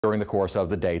during the course of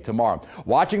the day tomorrow.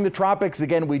 Watching the tropics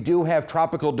again, we do have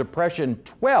Tropical Depression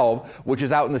 12, which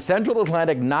is out in the central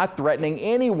Atlantic, not threatening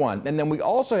anyone. And then we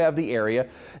also have the area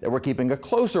that we're keeping a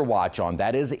closer watch on.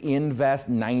 That is Invest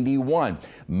 91.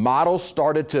 Models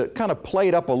started to kind of play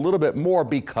it up a little bit more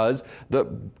because the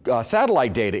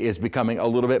satellite data is becoming a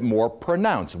little bit more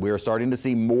pronounced. We are starting to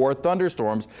see more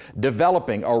thunderstorms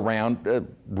developing around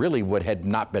really what had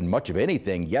not been much of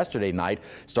anything yesterday night,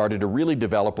 started to really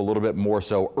develop a little bit more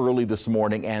so early this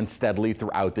morning and steadily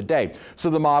throughout the day. So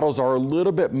the models are a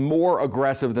little bit more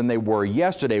aggressive than they were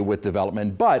yesterday with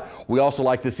development, but we also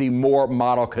like to see more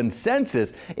model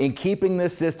consensus in keeping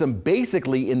this system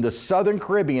basically in the southern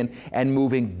Caribbean and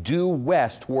moving due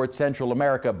west towards Central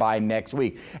America by next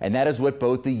week. And that is what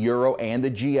both the Euro and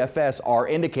the GFS are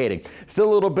indicating.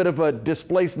 Still a little bit of a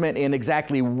displacement in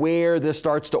exactly where this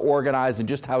starts to organize and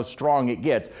just how strong it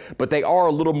gets, but they are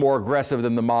a little more aggressive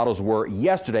than the models were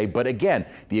yesterday. But again,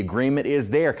 the agreement is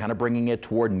there, kind of bringing it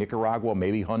toward Nicaragua,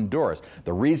 maybe Honduras.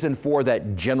 The reason for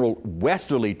that general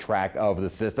westerly track of the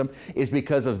system is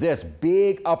because of this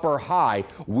big upper high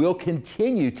will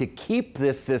continue to keep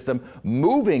this system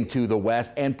moving to the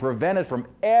west and prevent it from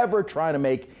ever trying to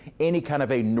make any kind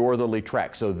of a northerly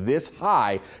track. So this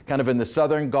high, kind of in the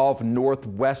southern Gulf,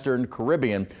 northwestern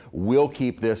Caribbean, will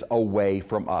keep this away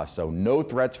from us. So no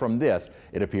threats from this,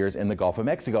 it appears, in the Gulf of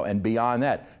Mexico. And beyond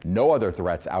that, no other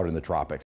threats out in the tropics.